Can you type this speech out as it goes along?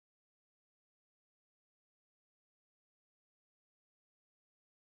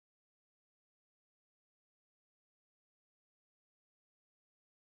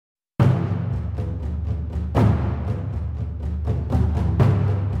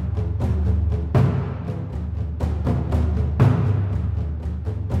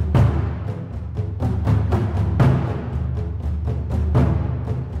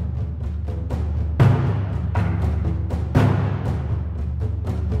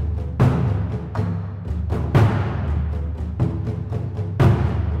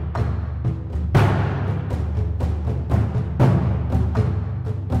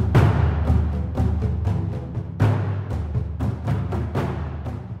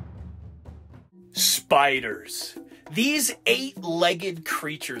Spiders. These 8-legged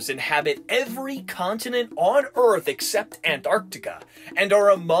creatures inhabit every continent on Earth except Antarctica, and are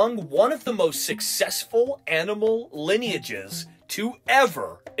among one of the most successful animal lineages to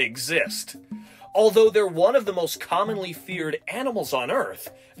ever exist. Although they're one of the most commonly feared animals on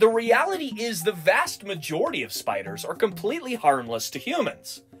Earth, the reality is the vast majority of spiders are completely harmless to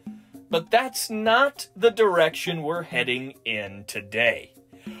humans. But that's not the direction we're heading in today.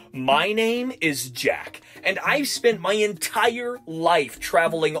 My name is Jack, and I've spent my entire life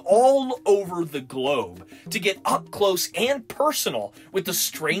traveling all over the globe to get up close and personal with the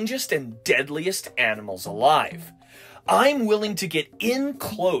strangest and deadliest animals alive. I'm willing to get in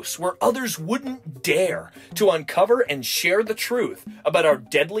close where others wouldn't dare to uncover and share the truth about our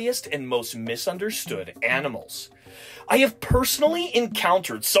deadliest and most misunderstood animals. I have personally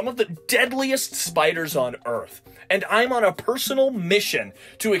encountered some of the deadliest spiders on Earth, and I'm on a personal mission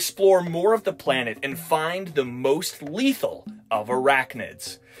to explore more of the planet and find the most lethal of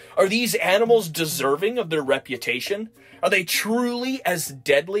arachnids. Are these animals deserving of their reputation? Are they truly as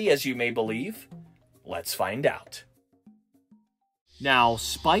deadly as you may believe? Let's find out. Now,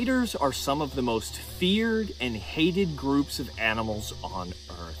 spiders are some of the most feared and hated groups of animals on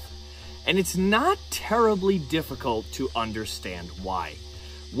Earth. And it's not terribly difficult to understand why.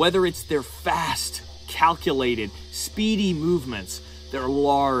 Whether it's their fast, calculated, speedy movements, their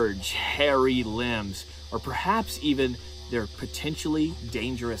large, hairy limbs, or perhaps even their potentially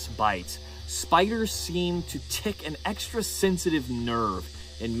dangerous bites, spiders seem to tick an extra sensitive nerve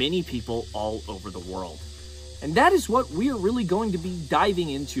in many people all over the world. And that is what we're really going to be diving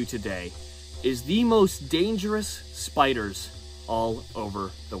into today, is the most dangerous spiders all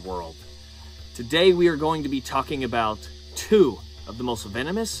over the world. Today we are going to be talking about 2 of the most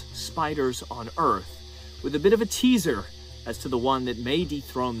venomous spiders on Earth, with a bit of a teaser as to the one that may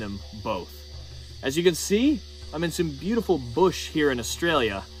dethrone them both. As you can see, I'm in some beautiful bush here in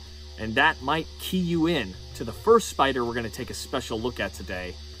Australia, and that might key you in to the first spider we're going to take a special look at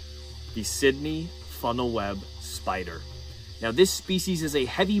today, the Sydney funnel web spider. Now, this species is a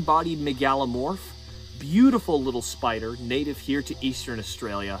heavy-bodied megalomorph, beautiful little spider native here to Eastern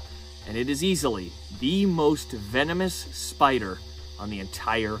Australia, and it is easily the most venomous spider on the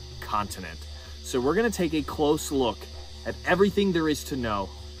entire continent. So we're going to take a close look at everything there is to know,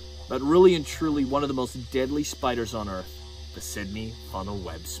 but really and truly one of the most deadly spiders on Earth, the Sydney funnel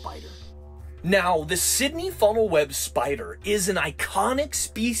web spider. Now, the Sydney funnel web spider is an iconic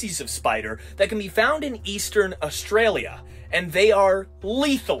species of spider that can be found in Eastern Australia, and they are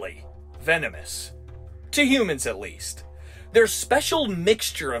lethally venomous. To humans, at least. Their special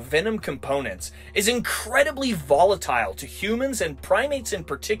mixture of venom components is incredibly volatile to humans and primates in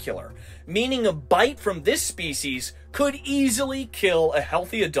particular, meaning a bite from this species could easily kill a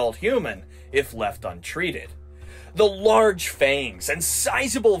healthy adult human if left untreated. The large fangs and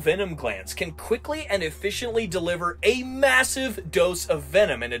sizable venom glands can quickly and efficiently deliver a massive dose of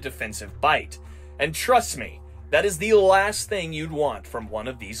venom in a defensive bite. And trust me, that is the last thing you'd want from one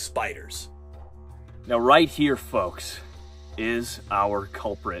of these spiders. Now right here, folks, is our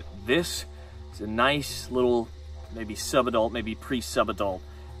culprit. This is a nice little, maybe subadult, maybe pre-subadult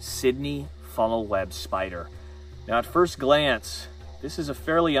Sydney funnel web spider. Now at first glance, this is a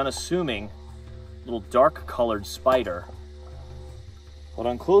fairly unassuming little dark colored spider, but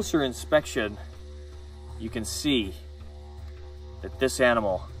on closer inspection you can see that this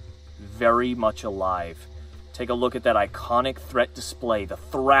animal is very much alive. Take a look at that iconic threat display, the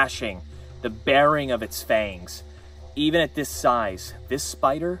thrashing, the baring of its fangs. Even at this size, this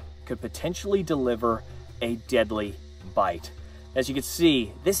spider could potentially deliver a deadly bite. As you can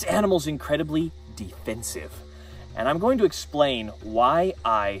see, this animal's incredibly defensive. And I'm going to explain why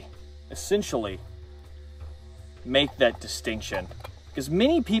I essentially make that distinction. Because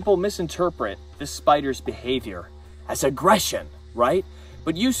many people misinterpret this spider's behavior as aggression, right?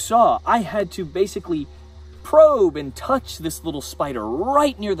 But you saw I had to basically probe and touch this little spider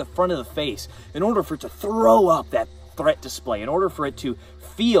right near the front of the face in order for it to throw up that threat display, in order for it to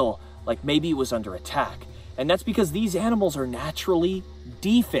feel like maybe it was under attack. And that's because these animals are naturally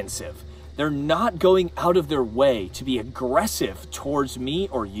defensive. They're not going out of their way to be aggressive towards me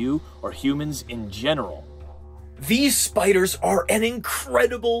or you or humans in general. These spiders are an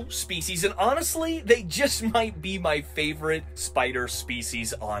incredible species, and honestly, they just might be my favorite spider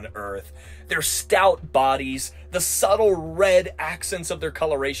species on Earth. Their stout bodies, the subtle red accents of their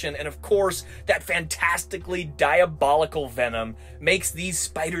coloration, and of course, that fantastically diabolical venom makes these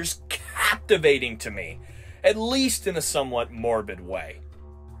spiders captivating to me, at least in a somewhat morbid way.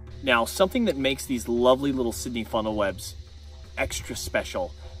 Now, something that makes these lovely little Sydney funnel webs extra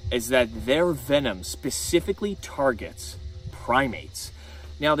special is that their venom specifically targets primates.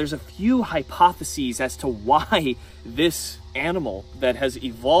 Now, there's a few hypotheses as to why this animal that has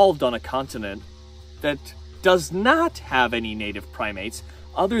evolved on a continent that does not have any native primates,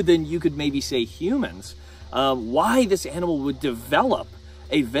 other than you could maybe say humans, why this animal would develop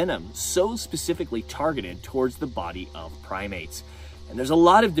a venom so specifically targeted towards the body of primates. And there's a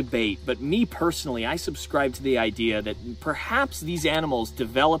lot of debate, but me personally, I subscribe to the idea that perhaps these animals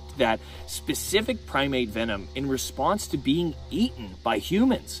developed that specific primate venom in response to being eaten by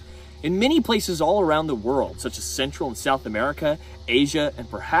humans. In many places all around the world, such as Central and South America, Asia, and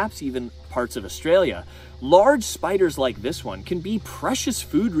perhaps even parts of Australia, large spiders like this one can be precious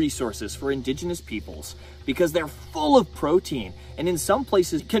food resources for indigenous peoples because they're full of protein and in some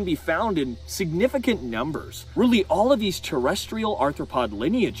places can be found in significant numbers. Really, all of these terrestrial arthropod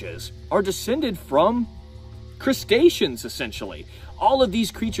lineages are descended from crustaceans, essentially. All of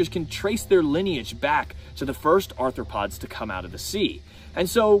these creatures can trace their lineage back to the first arthropods to come out of the sea. And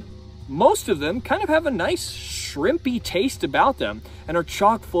so most of them kind of have a nice shrimpy taste about them and are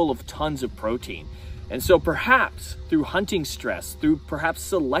chock full of tons of protein. And so perhaps through hunting stress, through perhaps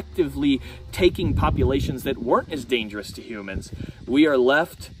selectively taking populations that weren't as dangerous to humans, we are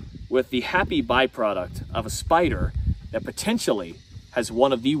left with the happy byproduct of a spider that potentially has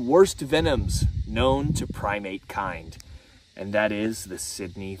one of the worst venoms known to primate kind, and that is the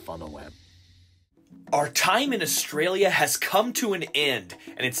Sydney funnel web. Our time in Australia has come to an end,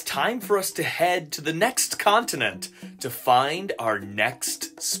 and it's time for us to head to the next continent to find our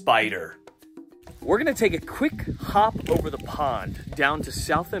next spider. We're going to take a quick hop over the pond down to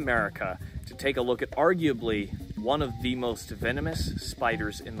South America to take a look at arguably one of the most venomous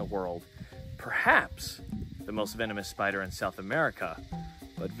spiders in the world. Perhaps the most venomous spider in South America,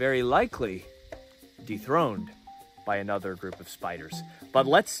 but very likely dethroned by another group of spiders. But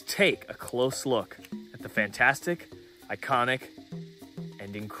let's take a close look at the fantastic, iconic,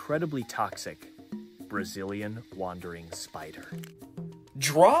 and incredibly toxic Brazilian wandering spider.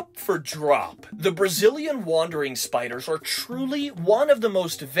 Drop for drop, the Brazilian wandering spiders are truly one of the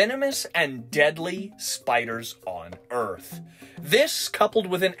most venomous and deadly spiders on Earth. This, coupled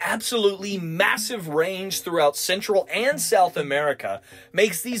with an absolutely massive range throughout Central and South America,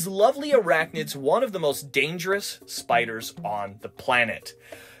 makes these lovely arachnids one of the most dangerous spiders on the planet.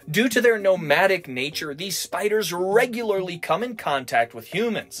 Due to their nomadic nature, these spiders regularly come in contact with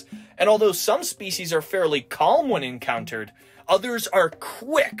humans, and although some species are fairly calm when encountered, others are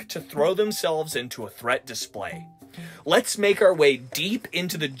quick to throw themselves into a threat display. Let's make our way deep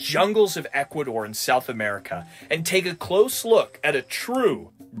into the jungles of Ecuador and South America and take a close look at a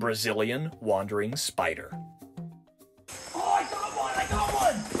true Brazilian wandering spider. Oh, I got one! I got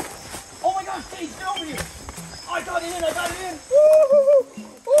one! Oh my gosh, Dave, get over here! I got it in! I got it in! Woo-hoo-hoo!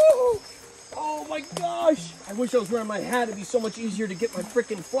 Woo-hoo! Oh my gosh! I wish I was wearing my hat. It'd be so much easier to get my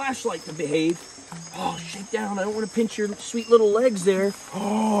frickin' flashlight to behave. Oh, shake down. I don't want to pinch your sweet little legs there.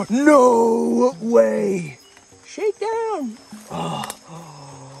 Oh, no way. Shake down.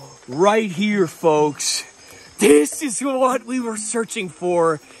 Oh, right here, folks. This is what we were searching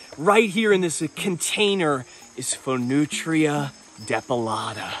for. Right here in this container is Phoneutria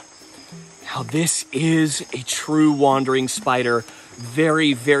depilata. Now, this is a true wandering spider.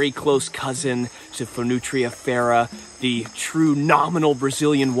 Very, very close cousin to Phoneutria fera, the true nominal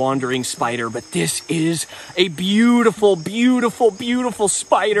Brazilian wandering spider. But this is a beautiful, beautiful, beautiful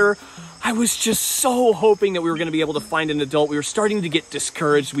spider. I was just so hoping that we were going to be able to find an adult. We were starting to get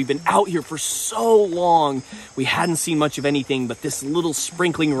discouraged. We've been out here for so long. We hadn't seen much of anything, but this little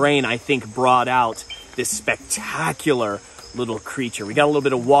sprinkling rain, I think, brought out this spectacular little creature. We got a little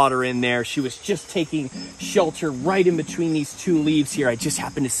bit of water in there. She was just taking shelter right in between these two leaves here. I just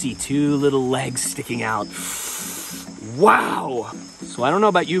happened to see two little legs sticking out. Wow. So I don't know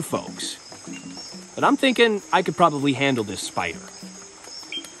about you folks, but I'm thinking I could probably handle this spider.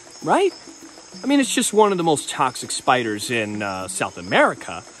 Right? I mean, it's just one of the most toxic spiders in South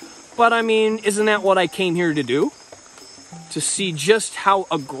America. But I mean, isn't that what I came here to do? To see just how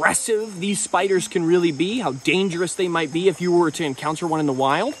aggressive these spiders can really be, how dangerous they might be if you were to encounter one in the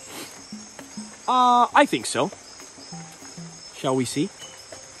wild? I think so. Shall we see?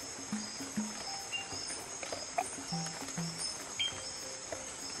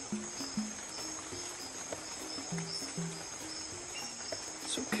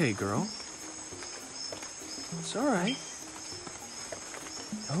 It's okay, girl. It's all right.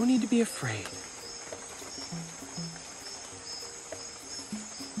 No need to be afraid.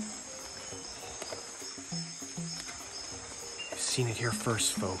 Seen it here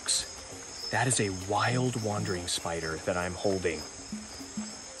first, folks. That is a wild wandering spider that I'm holding.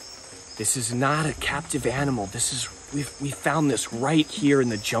 This is not a captive animal. We found this right here in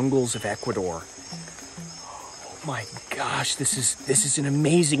the jungles of Ecuador. Oh my gosh, this is an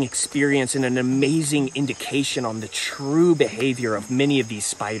amazing experience and an amazing indication on the true behavior of many of these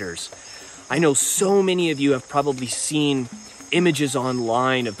spiders. I know so many of you have probably seen images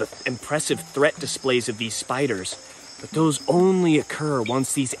online of the impressive threat displays of these spiders, but those only occur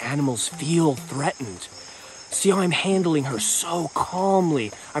once these animals feel threatened. See how I'm handling her so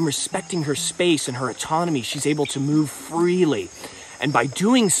calmly. I'm respecting her space and her autonomy. She's able to move freely. And by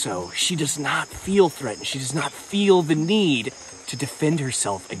doing so, she does not feel threatened. She does not feel the need to defend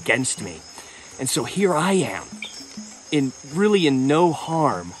herself against me. And so here I am, in no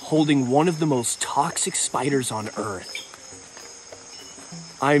harm, holding one of the most toxic spiders on Earth.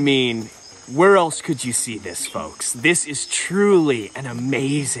 I mean, where else could you see this, folks? This is truly an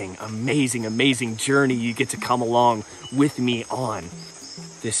amazing, amazing, amazing journey you get to come along with me on.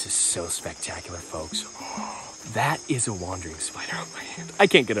 This is so spectacular, folks. That is a wandering spider on my hand. I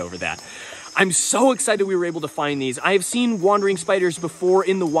can't get over that. I'm so excited we were able to find these. I have seen wandering spiders before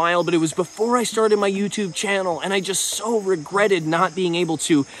in the wild, but it was before I started my YouTube channel, and I just so regretted not being able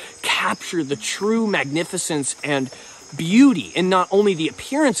to capture the true magnificence and beauty in not only the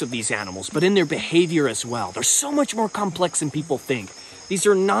appearance of these animals, but in their behavior as well. They're so much more complex than people think. These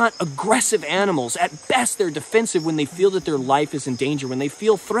are not aggressive animals. At best, they're defensive when they feel that their life is in danger, when they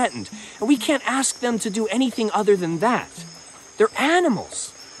feel threatened. And we can't ask them to do anything other than that. They're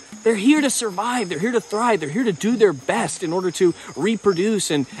animals. They're here to survive. They're here to thrive. They're here to do their best in order to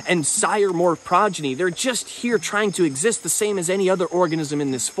reproduce and sire more progeny. They're just here trying to exist the same as any other organism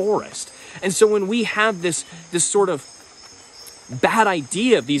in this forest. And so when we have this sort of bad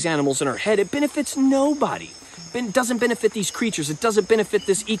idea of these animals in our head, it benefits nobody. It doesn't benefit these creatures. It doesn't benefit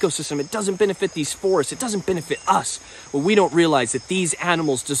this ecosystem. It doesn't benefit these forests. It doesn't benefit us. Well, we don't realize that these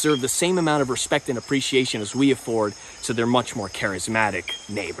animals deserve the same amount of respect and appreciation as we afford to their much more charismatic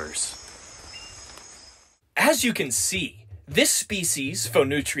neighbors. As you can see, this species,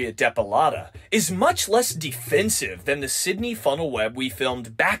 Phonutria depilata, is much less defensive than the Sydney funnel web we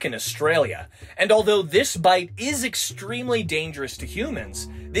filmed back in Australia, and although this bite is extremely dangerous to humans,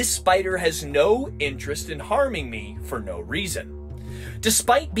 this spider has no interest in harming me for no reason.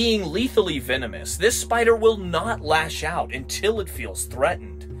 Despite being lethally venomous, this spider will not lash out until it feels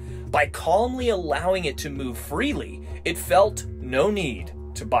threatened. By calmly allowing it to move freely, it felt no need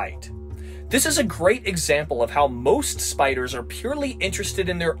to bite. This is a great example of how most spiders are purely interested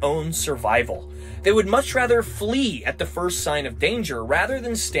in their own survival. They would much rather flee at the first sign of danger rather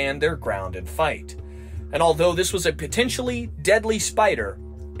than stand their ground and fight. And although this was a potentially deadly spider,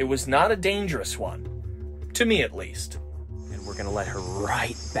 it was not a dangerous one. To me, at least. And we're gonna let her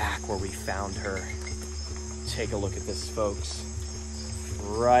right back where we found her. Take a look at this, folks.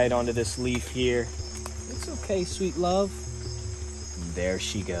 Right onto this leaf here. It's okay, sweet love. And there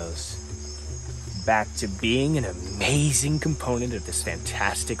she goes. Back to being an amazing component of this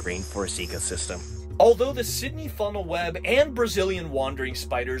fantastic rainforest ecosystem. Although the Sydney funnel web and Brazilian wandering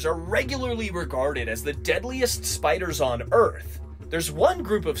spiders are regularly regarded as the deadliest spiders on Earth, there's one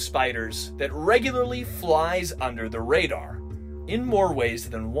group of spiders that regularly flies under the radar, in more ways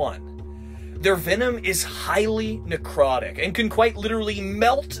than one. Their venom is highly necrotic and can quite literally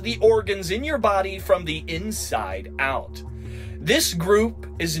melt the organs in your body from the inside out. This group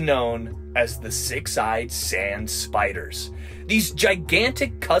is known as the six-eyed sand spiders. These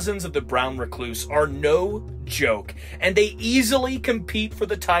gigantic cousins of the brown recluse are no joke, and they easily compete for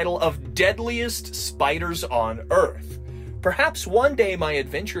the title of deadliest spiders on Earth. Perhaps one day my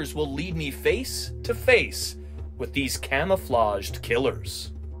adventures will lead me face to face with these camouflaged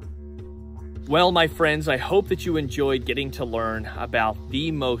killers. Well, my friends, I hope that you enjoyed getting to learn about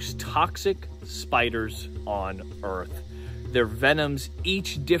the most toxic spiders on Earth. Their venoms,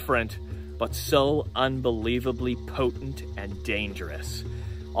 each different, but so unbelievably potent and dangerous.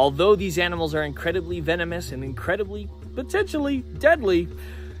 Although these animals are incredibly venomous and incredibly, potentially deadly,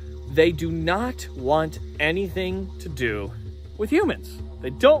 they do not want anything to do with humans.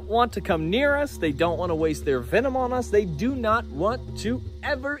 They don't want to come near us. They don't want to waste their venom on us. They do not want to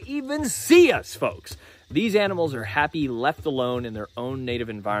ever even see us, folks. These animals are happy left alone in their own native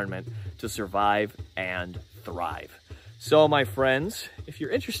environment to survive and thrive. So, my friends, if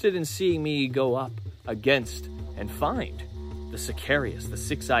you're interested in seeing me go up against and find the Sicarius, the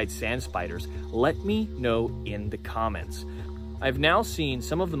six-eyed sand spiders, let me know in the comments. I've now seen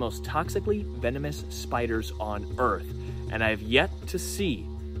some of the most toxically venomous spiders on Earth, and I've yet to see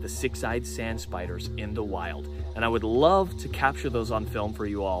the six-eyed sand spiders in the wild. And I would love to capture those on film for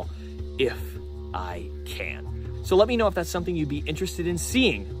you all. if I can. So let me know if that's something you'd be interested in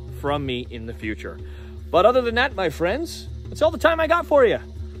seeing from me in the future. But other than that, my friends, that's all the time I got for you.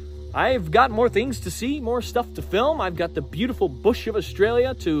 I've got more things to see, more stuff to film. I've got the beautiful bush of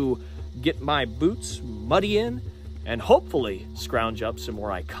Australia to get my boots muddy in, and hopefully scrounge up some more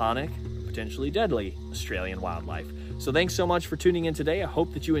iconic, potentially deadly Australian wildlife. So thanks so much for tuning in today. I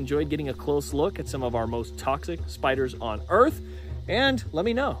hope that you enjoyed getting a close look at some of our most toxic spiders on Earth. And let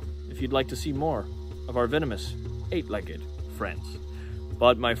me know if you'd like to see more of our venomous 8-legged friends.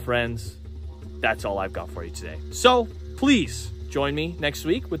 But my friends, that's all I've got for you today. So please join me next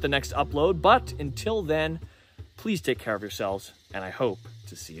week with the next upload. But until then, please take care of yourselves, and I hope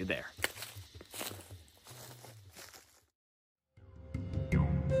to see you there.